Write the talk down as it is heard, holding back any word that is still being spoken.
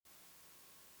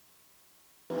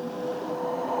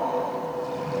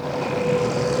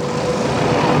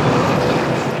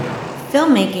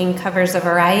filmmaking covers a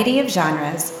variety of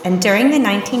genres, and during the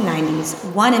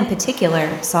 1990s, one in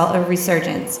particular saw a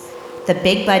resurgence, the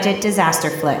big-budget disaster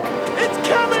flick. It's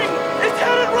coming! It's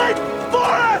headed right for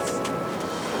us!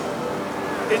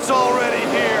 It's already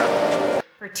here!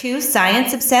 For two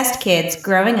science-obsessed kids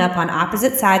growing up on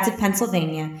opposite sides of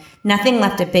Pennsylvania, nothing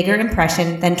left a bigger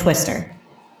impression than Twister.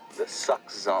 The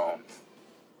suck zone.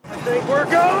 I think we're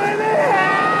going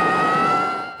in!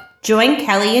 Join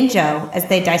Kelly and Joe as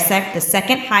they dissect the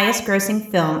second highest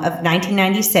grossing film of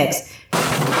 1996.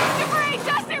 Debris!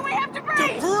 Dustin, we have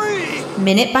debris! Debris!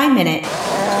 Minute by minute.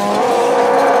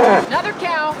 Another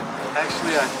cow!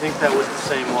 Actually, I think that was the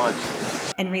same one.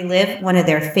 And relive one of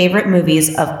their favorite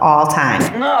movies of all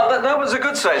time. No, that was a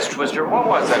good-sized Twister. What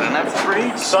was that, an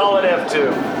F3? Solid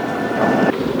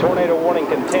F2. Tornado warning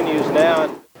continues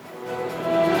now.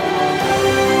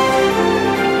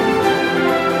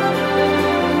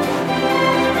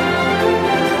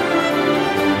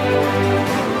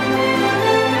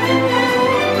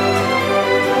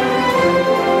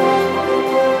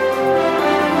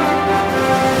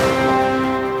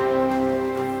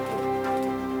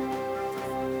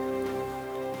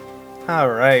 All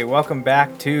right, welcome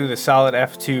back to the Solid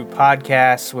F2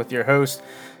 podcast with your hosts,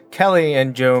 Kelly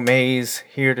and Joe Mays,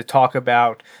 here to talk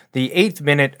about the 8th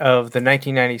minute of the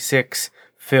 1996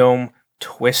 film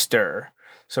Twister.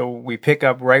 So we pick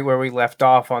up right where we left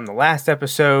off on the last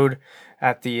episode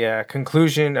at the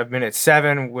conclusion of minute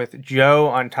 7 with Joe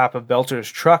on top of Belcher's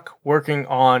truck working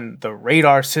on the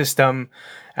radar system.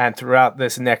 And throughout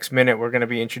this next minute, we're going to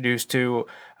be introduced to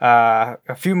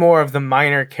a few more of the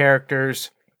minor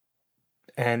characters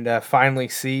and finally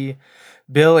see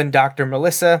Bill and Dr.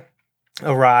 Melissa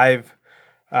arrive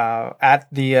at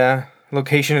the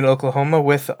location in Oklahoma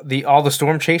with all the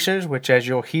storm chasers, which, as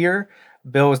you'll hear,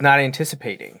 Bill was not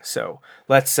anticipating. So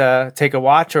let's take a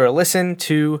watch or a listen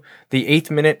to the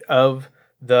 8th minute of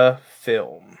the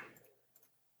film.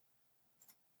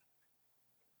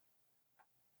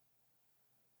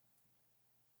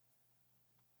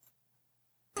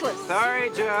 Sorry,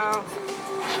 Joe.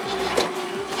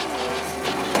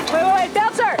 Wait,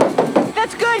 Belcher!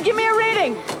 That's good, give me a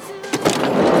reading!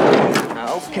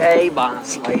 Okay,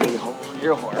 boss lady, hold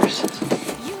your horses.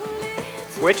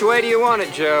 Which way do you want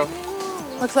it, Joe?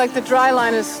 Looks like the dry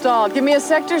line is stalled. Give me a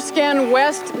sector scan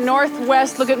west,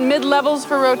 northwest, look at mid-levels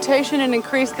for rotation and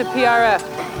increase the PRF.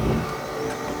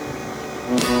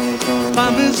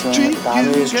 I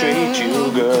mistreat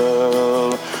you,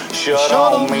 girl. Sure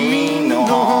don't mean no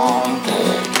harm.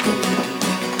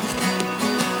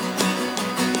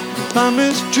 I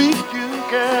mistreat you,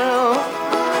 girl.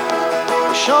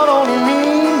 Sure don't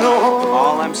mean no harm.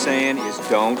 All I'm saying is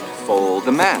don't fold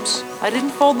the maps. I didn't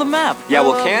fold the map. Yeah,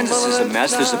 well, Kansas is a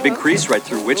mess. There's a big crease right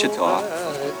through Wichita.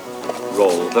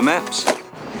 Roll the maps.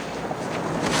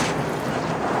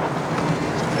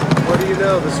 What do you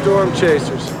know? The storm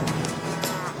chasers.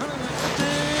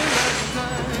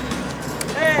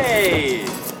 Hey!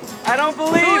 I don't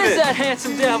believe Who is it! that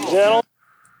handsome devil?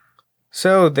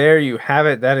 So there you have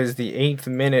it. That is the 8th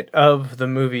minute of the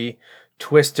movie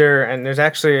Twister. And there's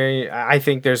actually, I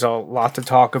think there's a lot to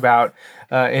talk about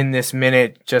in this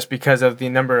minute just because of the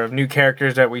number of new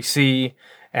characters that we see.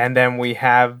 And then we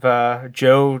have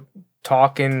Joe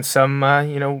talking some,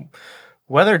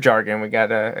 weather jargon. We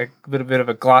got a little bit of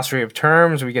a glossary of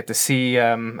terms. We get to see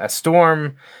a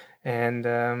storm.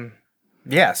 And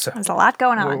yeah, so there's a lot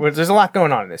going on. There's a lot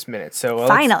going on in this minute. So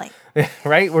finally.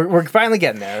 Right? We're finally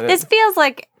getting there. This feels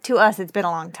like, to us, it's been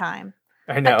a long time.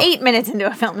 I know. 8 minutes into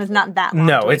a film is not that long.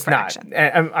 No, it's not.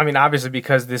 I mean, obviously,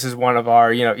 because this is one of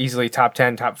our, easily top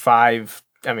 10, top 5,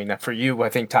 I mean, for you, I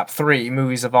think top 3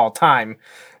 movies of all time.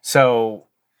 So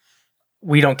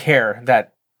we don't care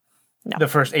that the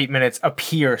first 8 minutes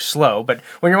appear slow. But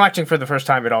when you're watching for the first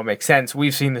time, it all makes sense.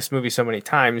 We've seen this movie so many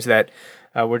times that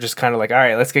we're just kind of like, all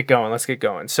right, let's get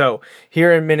going. So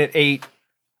here in minute 8,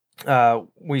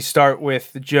 we start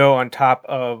with Joe on top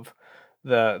of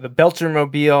the Belcher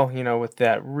mobile, with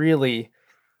that really,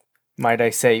 might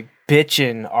I say,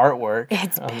 bitchin' artwork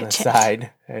on the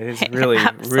side. It is really,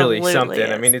 really something. Is.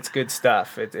 I mean, it's good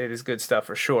stuff. It is good stuff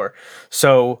for sure.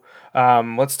 So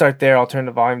let's start there. I'll turn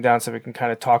the volume down so we can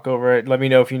kind of talk over it. Let me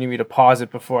know if you need me to pause it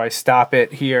before I stop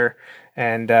it here,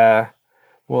 and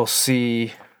we'll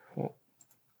see.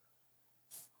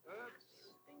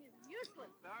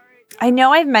 I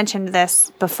know I've mentioned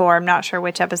this before. I'm not sure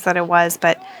which episode it was,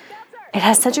 but it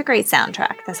has such a great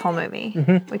soundtrack, this whole movie.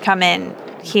 Mm-hmm. We come in,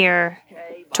 hear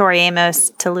Tori Amos,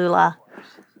 Tallulah.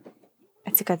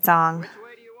 It's a good song.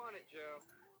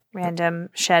 Random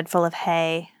shed full of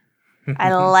hay.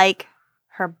 I like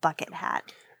her bucket hat.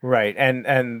 Right,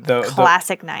 and the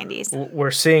Classic 90s.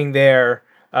 we're seeing there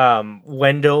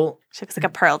Wendell She looks like a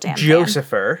Pearl Jam fan.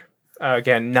 Josepher.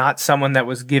 Again, not someone that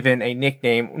was given a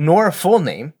nickname nor a full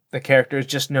name. The character is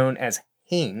just known as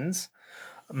Haynes.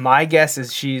 My guess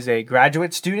is she's a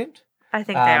graduate student. I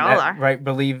think they all are. Right,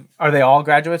 are they all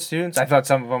graduate students? I thought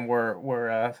some of them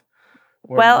were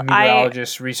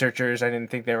meteorologists, researchers. I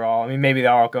didn't think they were all. I mean, maybe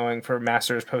they're all going for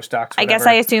master's, postdocs, whatever. I guess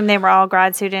I assume they were all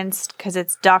grad students because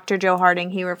it's Dr. Joe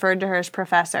Harding. He referred to her as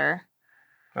professor.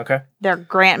 Okay. Their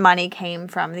grant money came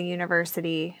from the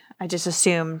university. I just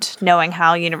assumed, knowing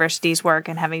how universities work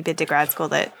and having been to grad school,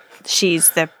 that she's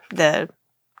the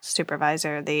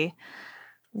supervisor of the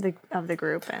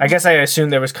group. And I guess I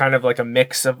assumed there was kind of like a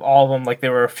mix of all of them. Like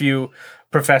there were a few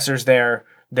professors there.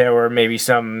 There were maybe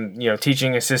some,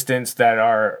 teaching assistants that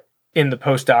are in the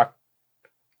postdoc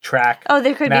track. Oh,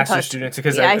 there could be master students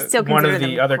because I still one of consider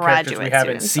the them other characters we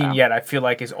haven't students, seen yet, I feel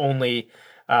like, is only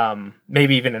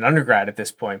maybe even an undergrad at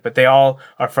this point. But they all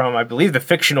are from, I believe, the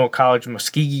fictional college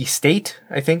Muskogee State.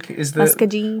 I think is the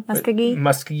Muskogee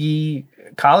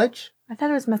College. I thought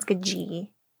it was Muskogee.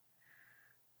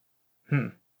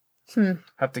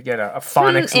 Have to get a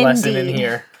phonics lesson in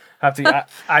here. I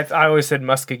always said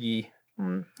Muskogee.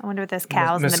 I wonder what those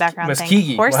cows in the background Muskegee.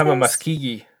 think. Horses? We'll have a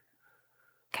Muskegee.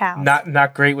 Cows.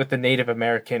 Not great with the Native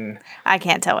American. I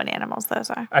can't tell what animals those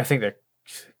are. I think they're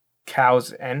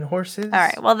cows and horses. All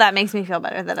right. Well, that makes me feel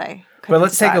better that I. But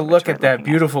let's take a look at that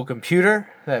beautiful computer,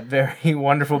 that very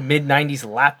wonderful mid-90s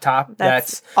laptop.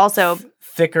 That's also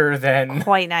thicker than.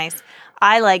 Quite nice.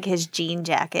 I like his jean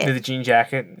jacket. The jean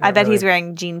jacket. I bet he's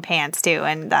wearing jean pants too,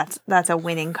 and that's a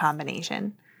winning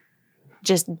combination.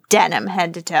 Just denim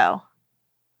head to toe.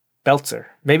 Belzer.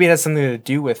 Maybe it has something to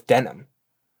do with denim.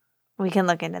 We can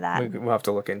look into that. We'll have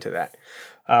to look into that.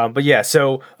 But yeah,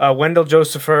 so Wendell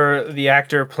Josepher, the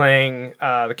actor playing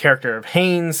the character of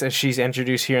Haynes, as she's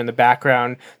introduced here in the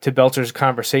background, to Belzer's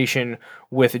conversation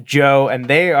with Joe, and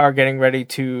they are getting ready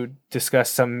to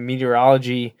discuss some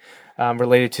meteorology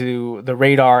related to the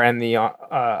radar and the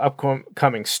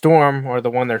upcoming storm, or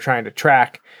the one they're trying to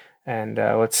track. And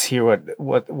let's hear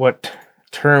what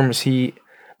terms he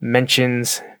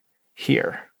mentions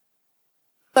here.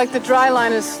 Like the dry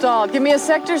line is stalled. Give me a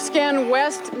sector scan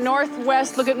west,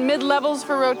 northwest. Look at mid-levels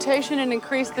for rotation and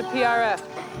increase the PRF.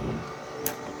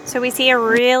 So we see a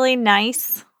really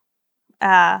nice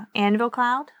anvil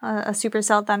cloud, a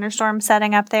supercell thunderstorm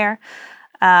setting up there.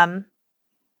 And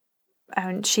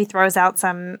she throws out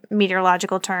some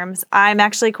meteorological terms. I'm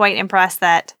actually quite impressed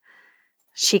that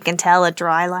she can tell a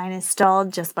dry line is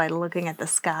stalled just by looking at the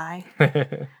sky.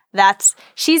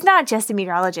 She's not just a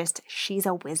meteorologist, she's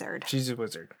a wizard. She's a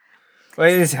wizard. Well,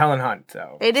 it is Helen Hunt,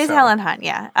 though. It is Helen Hunt,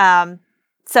 yeah.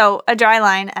 So a dry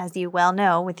line, as you well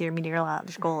know with your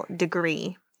meteorological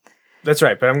degree. That's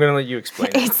right, but I'm going to let you explain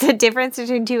it. It's the difference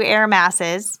between two air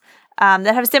masses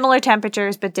that have similar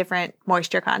temperatures but different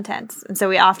moisture contents. And so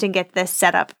we often get this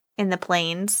setup in the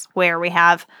plains where we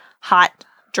have hot,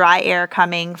 dry air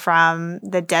coming from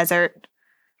the desert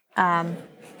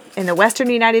in the western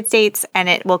United States, and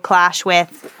it will clash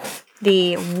with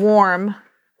the warm,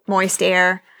 moist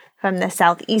air from the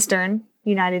southeastern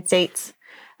United States.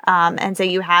 And so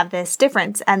you have this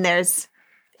difference, and there's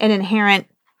an inherent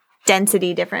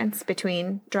density difference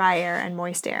between dry air and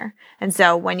moist air. And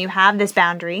so when you have this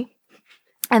boundary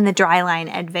and the dry line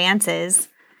advances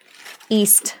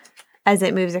east as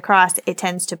it moves across, it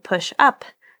tends to push up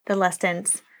the less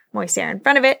dense moist air in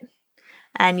front of it,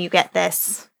 and you get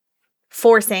this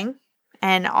forcing,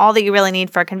 and all that you really need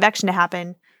for convection to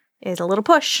happen is a little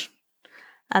push,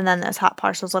 and then those hot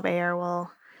parcels of air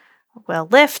will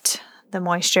lift, the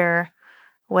moisture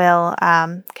will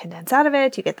condense out of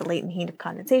it, you get the latent heat of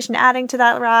condensation adding to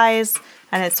that rise,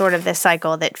 and it's sort of this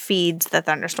cycle that feeds the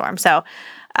thunderstorm. So,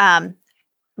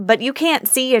 but you can't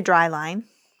see a dry line.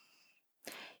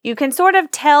 You can sort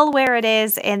of tell where it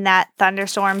is in that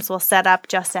thunderstorms will set up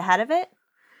just ahead of it.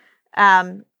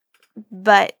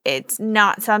 But it's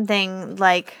not something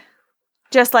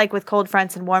just like with cold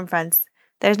fronts and warm fronts,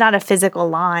 there's not a physical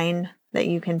line that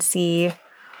you can see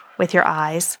with your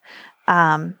eyes.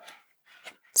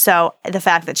 So the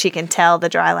fact that she can tell the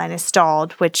dry line is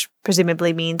stalled, which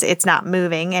presumably means it's not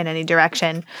moving in any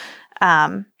direction,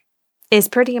 is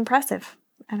pretty impressive.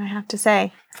 And I have to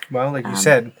say. Well, like you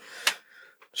said,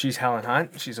 she's Helen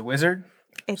Hunt. She's a wizard.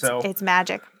 It's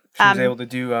magic. She's able to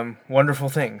do wonderful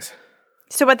things.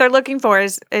 So what they're looking for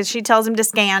is she tells him to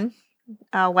scan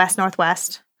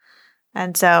west-northwest.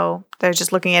 And so they're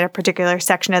just looking at a particular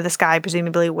section of the sky,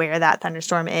 presumably where that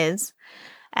thunderstorm is.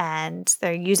 And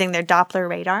they're using their Doppler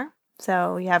radar.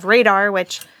 So you have radar,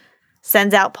 which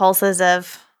sends out pulses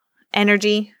of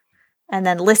energy and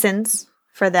then listens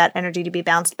for that energy to be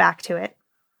bounced back to it.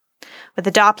 With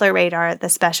the Doppler radar, the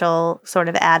special sort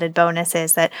of added bonus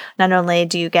is that not only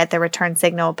do you get the return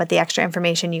signal, but the extra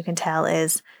information you can tell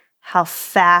is how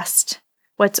fast,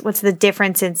 what's the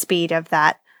difference in speed of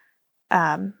that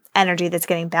energy that's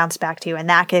getting bounced back to you. And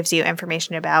that gives you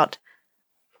information about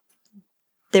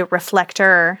the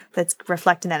reflector that's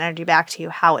reflecting that energy back to you,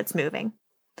 how it's moving.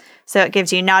 So it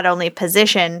gives you not only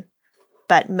position,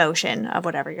 but motion of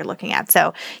whatever you're looking at.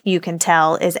 So you can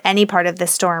tell, is any part of the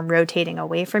storm rotating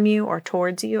away from you or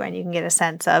towards you? And you can get a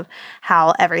sense of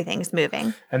how everything's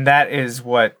moving. And that is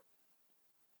what,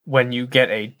 when you get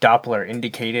a Doppler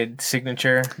indicated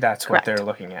signature, that's what they're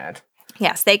looking at.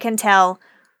 Yes, they can tell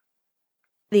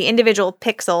the individual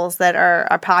pixels that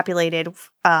are populated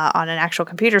on an actual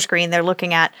computer screen. They're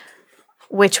looking at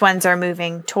which ones are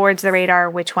moving towards the radar,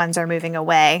 which ones are moving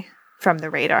away from the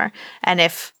radar. And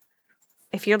if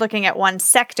you're looking at one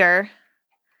sector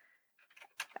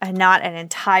and not an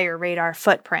entire radar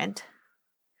footprint,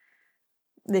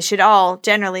 they should all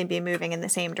generally be moving in the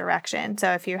same direction.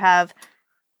 So if you have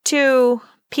two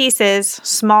pieces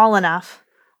small enough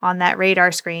on that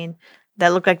radar screen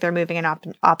that look like they're moving in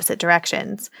opposite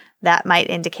directions, that might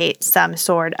indicate some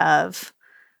sort of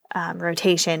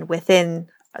rotation within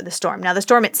the storm. Now, the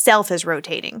storm itself is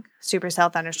rotating.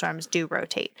 Supercell thunderstorms do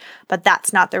rotate, but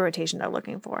that's not the rotation they're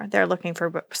looking for. They're looking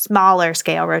for smaller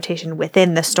scale rotation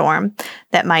within the storm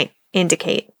that might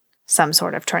indicate some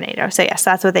sort of tornado. So yes,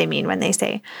 that's what they mean when they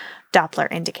say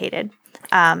Doppler indicated.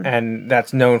 And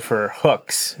that's known for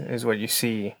hooks, is what you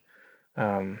see.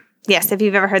 Yes, if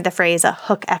you've ever heard the phrase a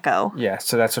hook echo. Yeah,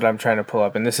 so that's what I'm trying to pull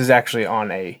up. And this is actually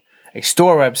on a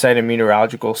store website, a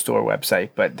meteorological store website,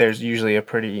 but there's usually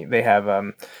they have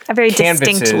a very distinct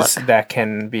canvases look that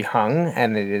can be hung,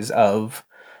 and it is of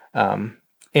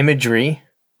imagery.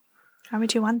 How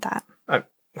would you want that? I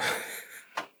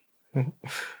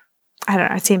don't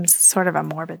know. It seems sort of a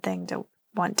morbid thing to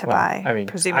want to buy. I mean,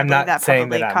 presumably I'm not that saying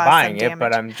probably that I'm caused buying some it,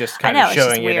 but damage. I'm just I kind know, of it's just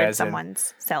showing it weird as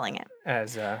someone's selling it.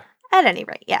 At any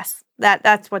rate, yes,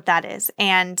 that's what that is.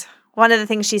 And one of the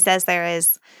things she says there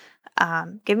is,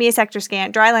 give me a sector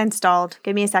scan, dry line stalled,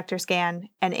 give me a sector scan,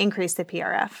 and increase the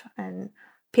PRF. And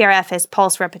PRF is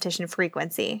pulse repetition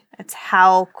frequency. It's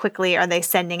how quickly are they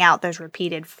sending out those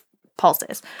repeated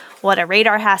pulses. What a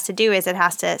radar has to do is it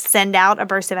has to send out a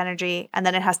burst of energy, and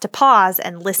then it has to pause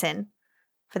and listen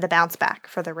for the bounce back,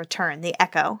 for the return, the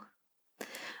echo.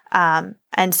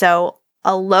 And so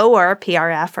a lower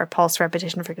PRF, or pulse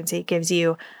repetition frequency, gives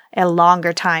you a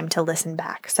longer time to listen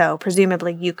back. So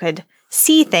presumably you could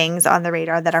see things on the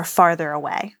radar that are farther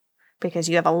away because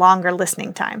you have a longer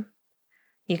listening time.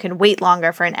 You can wait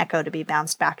longer for an echo to be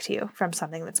bounced back to you from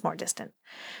something that's more distant.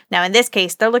 Now, in this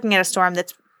case, they're looking at a storm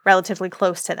that's relatively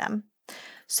close to them.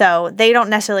 So they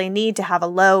don't necessarily need to have a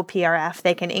low PRF.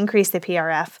 They can increase the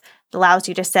PRF. It allows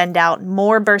you to send out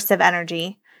more bursts of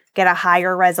energy, get a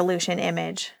higher resolution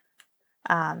image,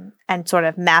 and sort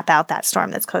of map out that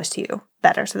storm that's close to you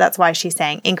better. So that's why she's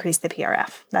saying increase the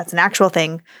PRF. That's an actual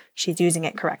thing. She's using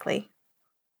it correctly.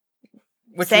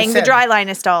 Saying the dry line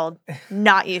is stalled,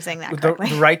 not using that correctly.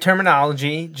 The right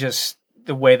terminology, just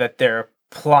the way that they're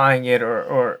applying it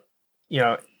or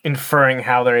inferring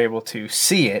how they're able to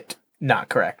see it, not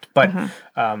correct. But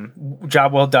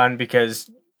job well done, because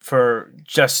for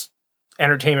just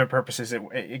entertainment purposes,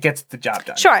 it gets the job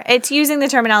done. Sure. It's using the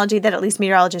terminology that at least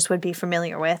meteorologists would be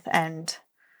familiar with, and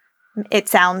it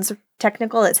sounds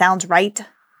technical. It sounds right,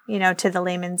 to the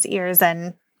layman's ears,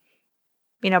 and,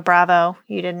 bravo,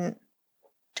 you didn't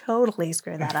totally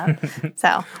screw that up.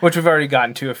 So, which we've already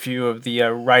gotten to a few of the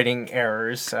writing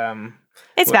errors.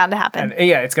 It's bound to happen. And,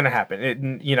 it's going to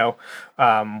happen.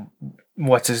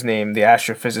 What's his name? The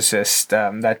astrophysicist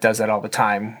that does that all the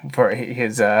time. For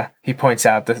his, he points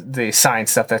out the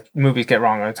science stuff that movies get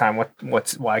wrong all the time.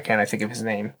 Why can't I think of his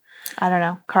name? I don't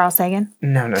know. Carl Sagan?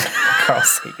 No, Carl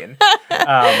Sagan.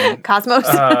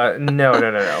 Cosmos?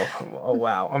 No. Oh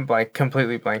wow, I'm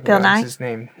completely blanking. Bill Nye? His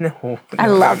name? No. I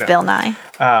love Bill Nye.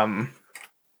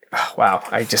 Wow,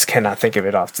 I just cannot think of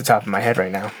it off the top of my head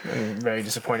right now. I'm very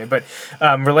disappointed. But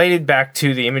related back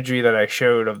to the imagery that I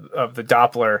showed of the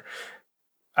Doppler,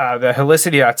 the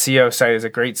Helicity.co site is a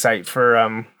great site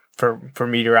for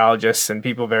meteorologists and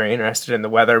people very interested in the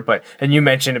weather. And you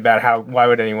mentioned about why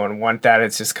would anyone want that?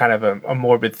 It's just kind of a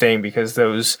morbid thing, because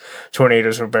those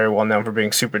tornadoes were very well known for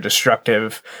being super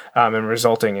destructive and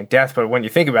resulting in death. But when you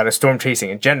think about it, storm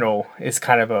chasing in general is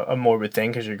kind of a morbid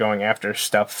thing, because you're going after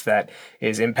stuff that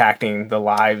is impacting the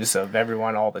lives of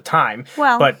everyone all the time.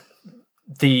 Well, but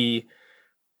the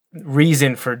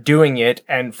reason for doing it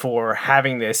and for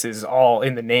having this is all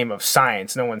in the name of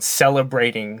science. No one's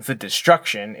celebrating the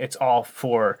destruction. It's all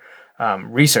for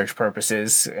research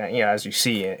purposes, as you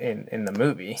see in the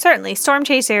movie. Certainly. Storm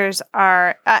chasers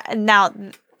are, now,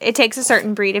 it takes a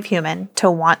certain breed of human to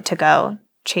want to go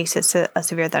chase a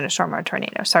severe thunderstorm or a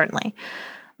tornado, certainly.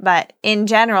 But in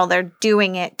general, they're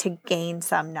doing it to gain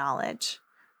some knowledge.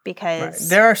 Because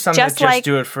there are some that just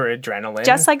do it for adrenaline.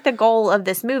 Just like the goal of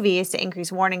this movie is to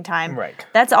increase warning time. Right.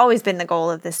 That's always been the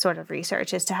goal of this sort of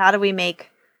research, is to how do we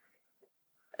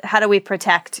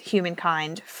protect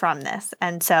humankind from this?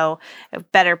 And so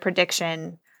better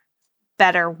prediction,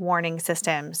 better warning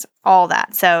systems, all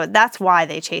that. So that's why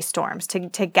they chase storms,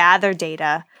 to gather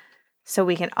data so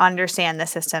we can understand the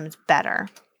systems better.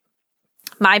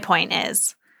 My point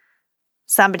is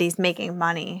somebody's making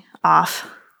money off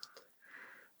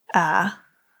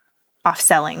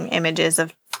selling images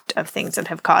of things that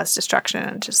have caused destruction,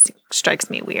 and it just strikes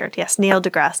me weird. Yes, Neil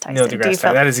deGrasse Tyson. Neil deGrasse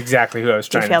Tyson. That is exactly who I was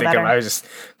trying to think better? of. I just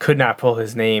could not pull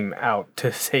his name out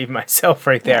to save myself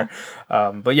right there.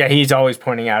 Yeah. But yeah, he's always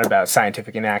pointing out about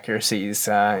scientific inaccuracies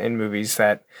in movies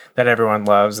that everyone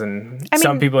loves, and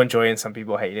some people enjoy and some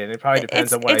people hate it. It probably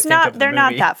depends on what I think of the They're movie.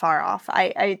 not that far off.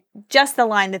 I just the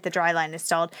line that the dry line is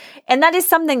stalled, and that is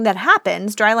something that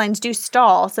happens. Dry lines do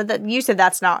stall, so that you said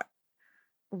that's not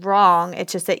wrong.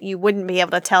 It's just that you wouldn't be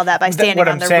able to tell that by standing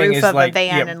on the roof of a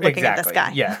van and looking at the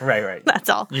sky. Yeah, right. That's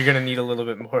all. You're going to need a little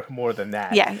bit more than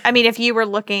that. Yeah. I mean, if you were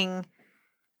looking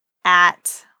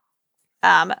at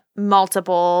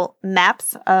multiple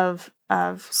maps of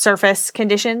surface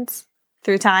conditions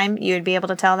through time, you would be able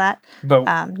to tell that.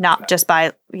 But not just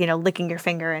by, licking your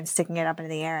finger and sticking it up into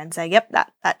the air and say, yep,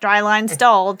 that dry line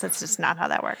stalled. That's just not how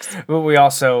that works. What we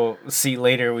also see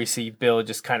later, we see Bill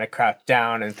just kind of crouch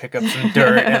down and pick up some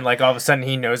dirt, and all of a sudden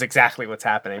he knows exactly what's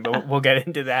happening. But we'll get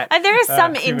into that. There is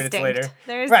some instinct. Later.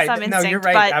 There is some instinct. No, you're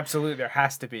right. Absolutely, there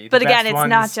has to be. But again, it's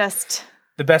not just...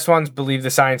 The best ones believe the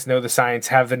science, know the science,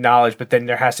 have the knowledge, but then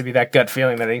there has to be that gut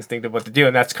feeling, that instinct of what to do,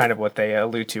 and that's kind of what they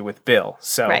allude to with Bill.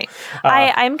 So, right.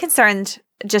 I'm concerned,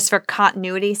 just for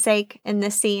continuity's sake, in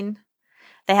this scene.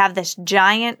 They have this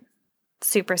giant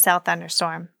supercell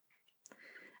thunderstorm,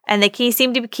 and they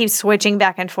seem to keep switching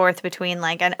back and forth between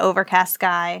an overcast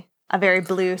sky, a very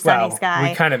blue sunny sky.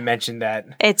 We kind of mentioned that.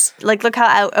 It's look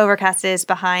how overcast it is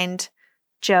behind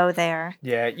Joe there.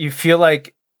 Yeah, you feel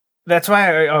like that's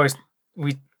why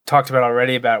we talked about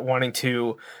already about wanting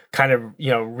to kind of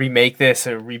remake this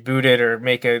or reboot it or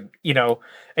make a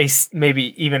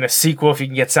maybe even a sequel if you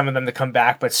can get some of them to come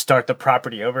back, but start the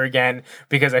property over again,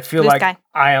 because I feel like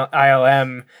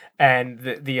ILM and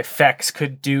the effects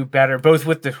could do better, both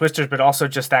with the Twisters but also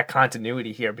just that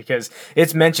continuity here, because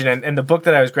it's mentioned, and the book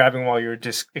that I was grabbing while you were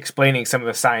just explaining some of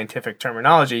the scientific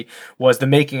terminology was The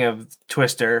Making of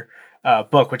Twister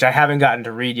book, which I haven't gotten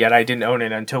to read yet. I didn't own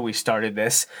it until we started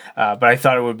this, but I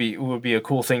thought it would be a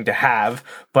cool thing to have.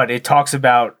 But it talks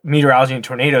about meteorology and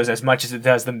tornadoes as much as it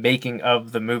does the making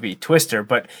of the movie Twister.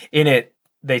 But in it,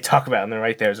 they talk about, and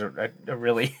right there's a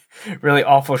really, really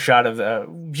awful shot of the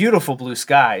beautiful blue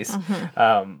skies.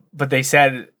 Mm-hmm. But they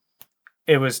said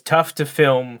it was tough to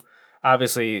film,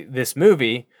 obviously, this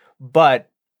movie,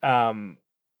 but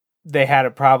they had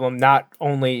a problem not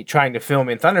only trying to film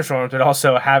in thunderstorms, but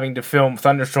also having to film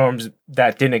thunderstorms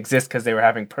that didn't exist because they were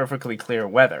having perfectly clear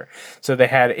weather. So they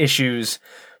had issues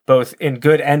both in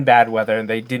good and bad weather, and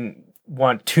they didn't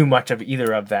want too much of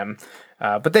either of them.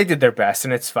 But they did their best,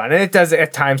 and it's fun. And it does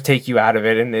at times take you out of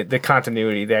it, and the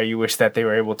continuity there, you wish that they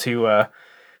were able to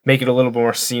make it a little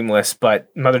more seamless, but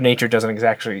Mother Nature doesn't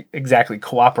exactly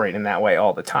cooperate in that way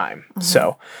all the time. Mm-hmm.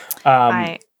 So,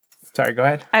 sorry, go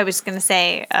ahead. I was going to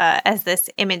say, as this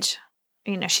image,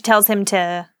 she tells him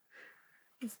to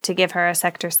give her a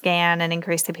sector scan and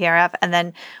increase the PRF, and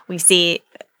then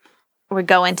we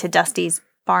go into Dusty's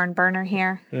barn burner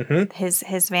here, mm-hmm.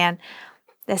 his van.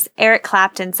 This Eric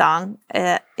Clapton song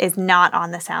is not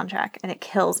on the soundtrack, and it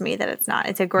kills me that it's not.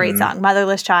 It's a great song,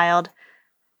 Motherless Child.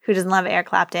 Who doesn't love Eric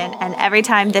Clapton? And every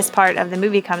time this part of the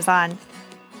movie comes on,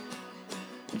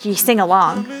 you sing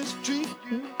along.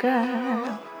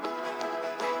 Girl,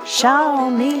 show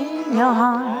me your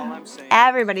heart.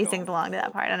 Everybody sings along to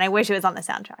that part, and I wish it was on the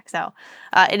soundtrack. So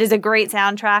it is a great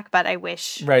soundtrack, but I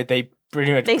wish... Right, they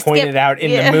pretty much pointed out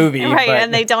in the movie. Right,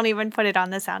 and they don't even put it on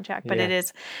the soundtrack, but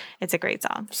it's a great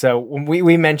song. So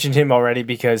we mentioned him already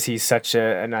because he's such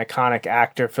an iconic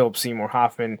actor. Philip Seymour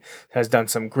Hoffman has done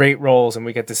some great roles, and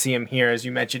we get to see him here, as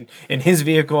you mentioned, in his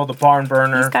vehicle, the Barn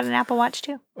Burner. He's got an Apple Watch,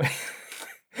 too.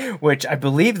 Which I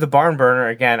believe the Barn Burner,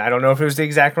 again, I don't know if it was the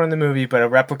exact one in the movie, but a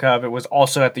replica of it was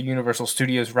also at the Universal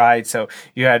Studios ride. So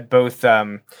you had both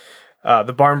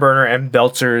the Barn Burner and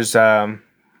Belzer's,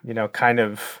 kind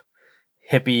of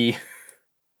hippie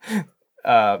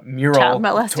mural, Child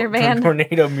molester van.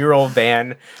 tornado mural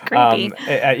van, Creepy.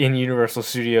 in Universal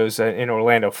Studios in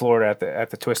Orlando, Florida,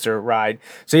 at the Twister ride.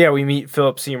 So yeah, we meet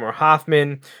Philip Seymour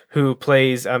Hoffman, who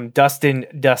plays Dustin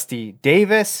Dusty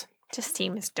Davis. Just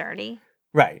seems dirty.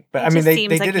 Right, but It I mean just they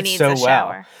seems like did he it needs so a well.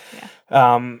 shower.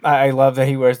 Yeah. I love that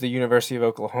he wears the University of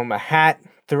Oklahoma hat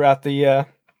throughout the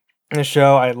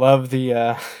show. I love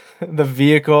the the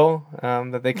vehicle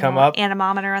that they come up.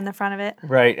 Anemometer on the front of it.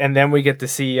 Right, and then we get to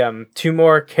see two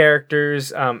more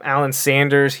characters. Alan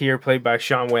Sanders here, played by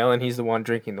Sean Whalen. He's the one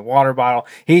drinking the water bottle.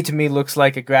 He, to me, looks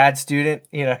like a grad student.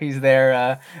 He's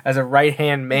there as a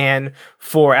right-hand man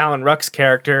for Alan Ruck's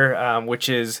character, which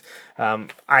is,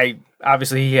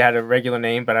 obviously he had a regular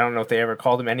name, but I don't know if they ever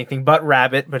called him anything but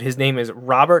Rabbit, but his name is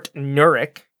Robert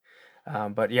Nurick.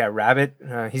 But yeah, Rabbit,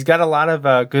 he's got a lot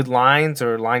of good lines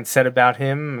said about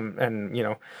him, and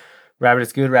Rabbit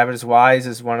is good, Rabbit is wise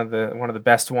is one of the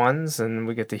best ones, and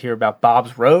we get to hear about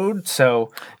Bob's Road.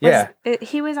 So yeah,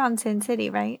 He was on Sin City,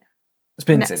 right?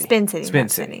 Spin City. Spin City. Spin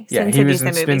not City. City. Yeah, Sin he was City's in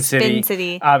the Spin movie. City. Spin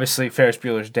City. Obviously, Ferris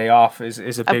Bueller's Day Off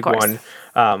is a big course.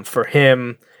 one for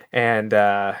him, and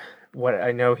what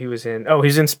I know he was in. Oh,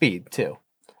 he's in Speed too,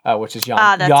 which is Jan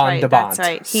That's right. de Bont. That's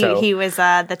right. So, He was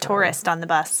the tourist on the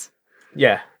bus.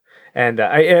 yeah, and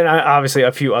obviously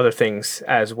a few other things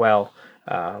as well.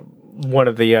 One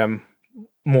of the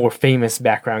more famous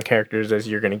background characters, as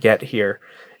you're going to get here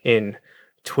in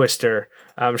Twister.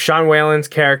 Sean Whalen's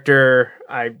character,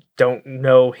 I don't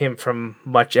know him from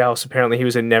much else. Apparently, he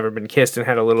was in Never Been Kissed and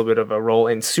had a little bit of a role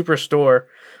in Superstore.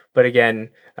 But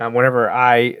again, whenever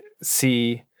I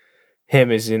see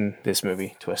him, is in this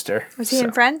movie, Twister. Was he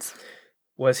in Friends?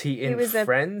 Was he in He was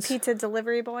Friends? a pizza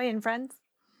delivery boy in Friends.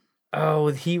 Oh,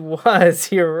 he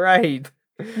was. You're right.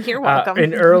 You're welcome.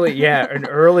 An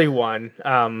early one.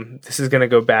 This is going to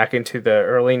go back into the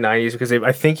early 90s because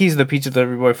I think he's the pizza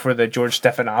delivery boy for the George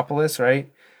Stephanopoulos,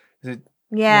 right? Is it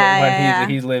Yeah.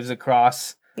 he lives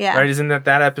across? Yeah. Right? Isn't that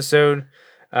episode?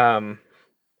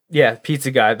 Yeah,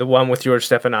 Pizza Guy, the one with George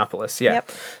Stephanopoulos. Yeah.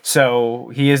 Yep.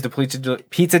 So he is the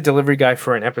pizza delivery guy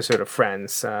for an episode of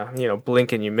Friends.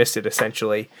 Blink and you missed it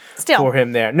essentially. Still. For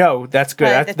him there. No, that's good.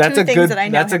 But the That's two a things good. that I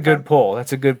know That's a him good from. pull.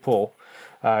 That's a good pull.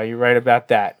 You're right about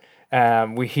that.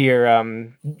 We hear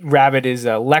Rabbit is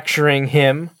lecturing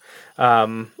him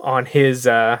on his.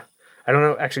 I don't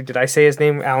know. Actually, did I say his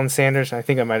name? Alan Sanders. I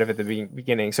think I might have at the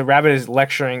beginning. So Rabbit is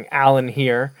lecturing Alan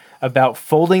here about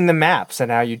folding the maps and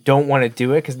how you don't want to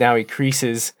do it because now he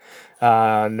creases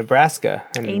Nebraska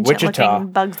and Ancient Wichita.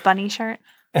 looking Bugs Bunny shirt.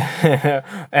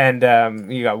 And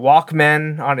you got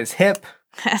Walkman on his hip.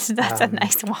 That's a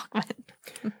nice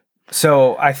Walkman.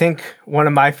 So I think one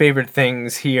of my favorite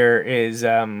things here is,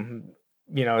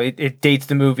 it dates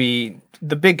the movie.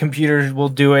 The big computers will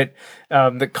do it.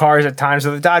 The cars at times,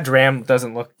 so the Dodge Ram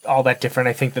doesn't look all that different,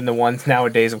 I think, than the ones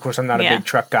nowadays. Of course, I'm not a big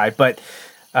truck guy, but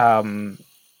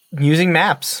using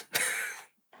maps.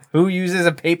 Who uses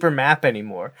a paper map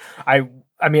anymore? I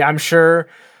mean, I'm sure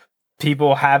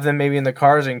people have them maybe in the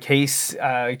cars in case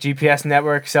GPS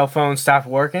network, cell phones stopped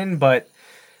working, but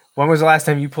when was the last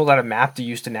time you pulled out a map to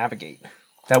use to navigate?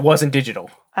 That wasn't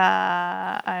digital.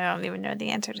 I don't even know the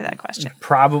answer to that question.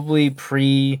 Probably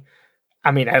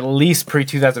at least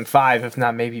pre-2005, if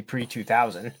not maybe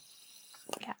pre-2000.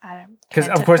 Yeah, I don't. Because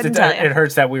of course couldn't it tell you.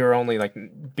 hurts that we were only like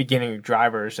beginning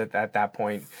drivers at that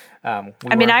point. I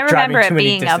remember it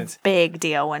being a big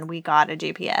deal when we got a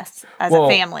GPS as a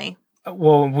family.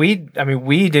 Well, we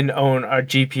didn't own a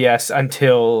GPS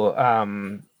until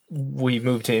we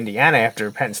moved to Indiana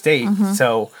after Penn State. Mm-hmm.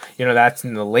 So, that's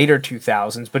in the later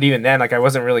 2000s. But even then, I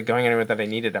wasn't really going anywhere that I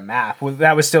needed a map. Well,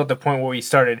 that was still at the point where we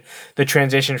started the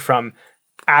transition from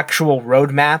actual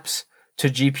road maps to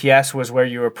GPS was where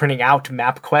you were printing out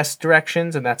MapQuest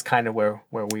directions. And that's kind of where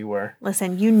we were.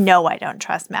 Listen, I don't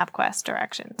trust MapQuest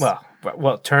directions.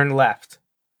 Well, turn left.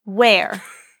 Where?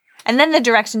 And then the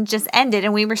directions just ended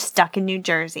and we were stuck in New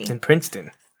Jersey. In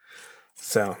Princeton.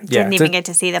 So, yeah. Didn't even get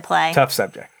to see the play. Tough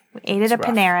subject. We ate at a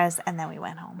Panera's and then we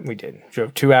went home. We did.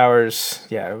 Drove 2 hours.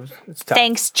 Yeah, it's tough.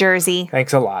 Thanks, Jersey.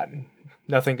 Thanks a lot.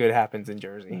 Nothing good happens in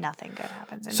Jersey. Nothing good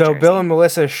happens in So Jersey. Bill and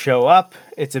Melissa show up.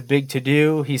 It's a big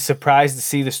to-do. He's surprised to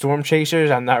see the storm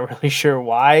chasers. I'm not really sure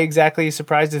why exactly he's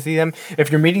surprised to see them.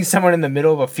 If you're meeting someone in the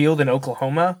middle of a field in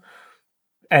Oklahoma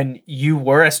and you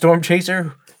were a storm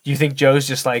chaser, do you think Joe's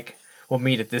just like, we'll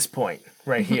meet at this point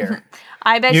right here?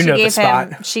 I bet You know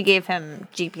the she gave him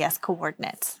GPS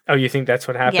coordinates. Oh, you think that's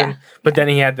what happened? Yeah. But then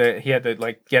he had to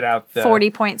like get out the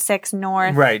 40.6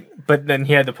 north. Right. But then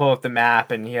he had to pull up the map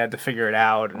and he had to figure it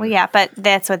out. Well, yeah, but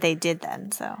that's what they did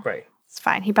then, so. Right. It's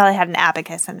fine. He probably had an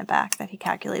abacus in the back that he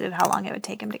calculated how long it would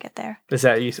take him to get there. Is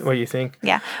that what you think?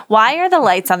 Yeah. Why are the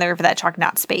lights on the roof of that truck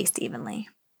not spaced evenly?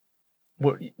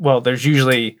 Well, there's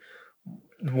usually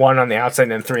one on the outside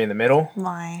and then 3 in the middle.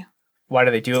 Why? Why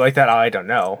do they do it like that? I don't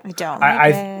know. I don't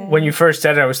like it. When you first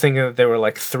said it, I was thinking that there were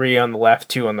like 3 on the left,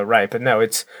 2 on the right, but no,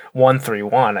 it's 1, 3,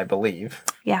 1, I believe.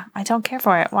 Yeah, I don't care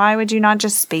for it. Why would you not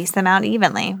just space them out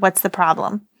evenly? What's the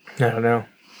problem? I don't know.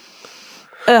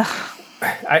 Ugh.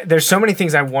 There's so many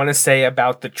things I want to say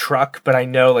about the truck, but I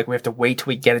know like we have to wait till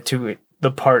we get it to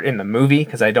the part in the movie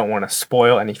because I don't want to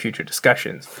spoil any future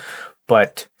discussions.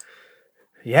 But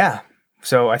yeah,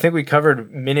 so I think we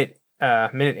covered minute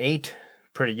 8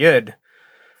 pretty good.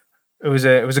 It was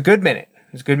a good minute.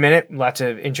 It was a good minute. Lots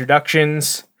of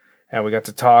introductions, and we got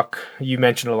to talk. You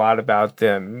mentioned a lot about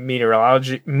the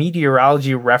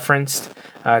meteorology referenced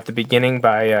at the beginning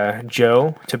by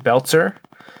Joe to Belzer,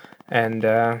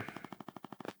 and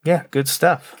yeah, good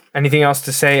stuff. Anything else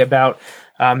to say about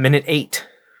minute 8?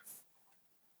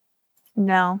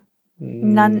 No,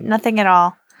 nothing at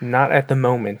all. Not at the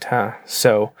moment, huh?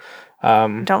 So,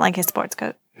 Don't like his sports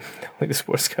coat. like the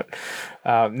sports coat.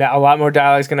 Now, a lot more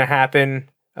dialogue is going to happen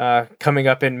coming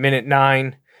up in minute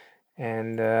 9,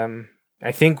 and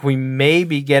I think we may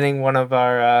be getting one of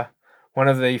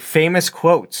the famous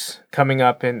quotes coming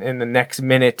up in the next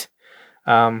minute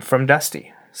from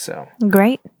Dusty. So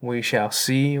Great. we shall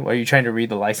see. Are you trying to read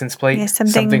the license plate? Yeah,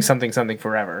 something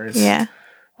forever is Yeah.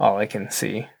 all I can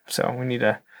see. So we need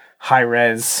a high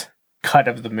res cut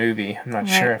of the movie. I'm not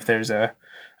sure if there's a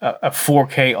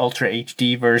 4K Ultra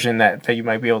HD version that you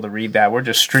might be able to read that. We're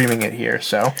just streaming it here,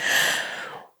 so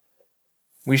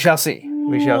we shall see.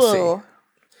 We shall see.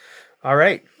 All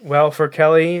right. Well, for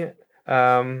Kelly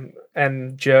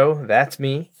and Joe, that's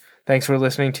me. Thanks for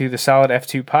listening to the Solid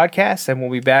F2 podcast, and we'll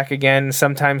be back again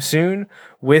sometime soon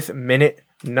with minute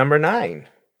number 9.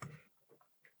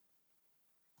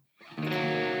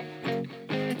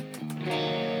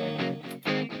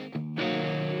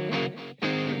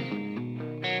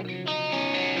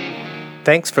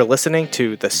 Thanks for listening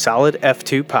to the Solid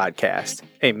F2 podcast,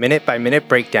 a minute-by-minute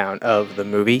breakdown of the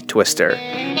movie Twister.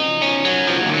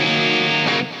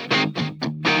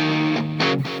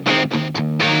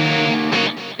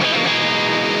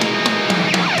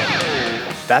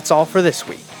 That's all for this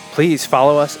week. Please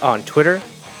follow us on Twitter,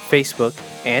 Facebook,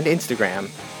 and Instagram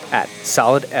at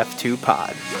Solid F2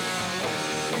 Pod.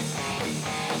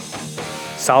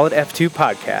 Solid F2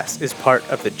 Podcast is part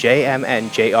of the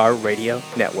JMNJR Radio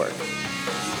Network.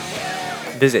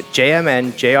 Visit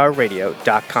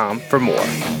jmnjrradio.com for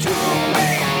more.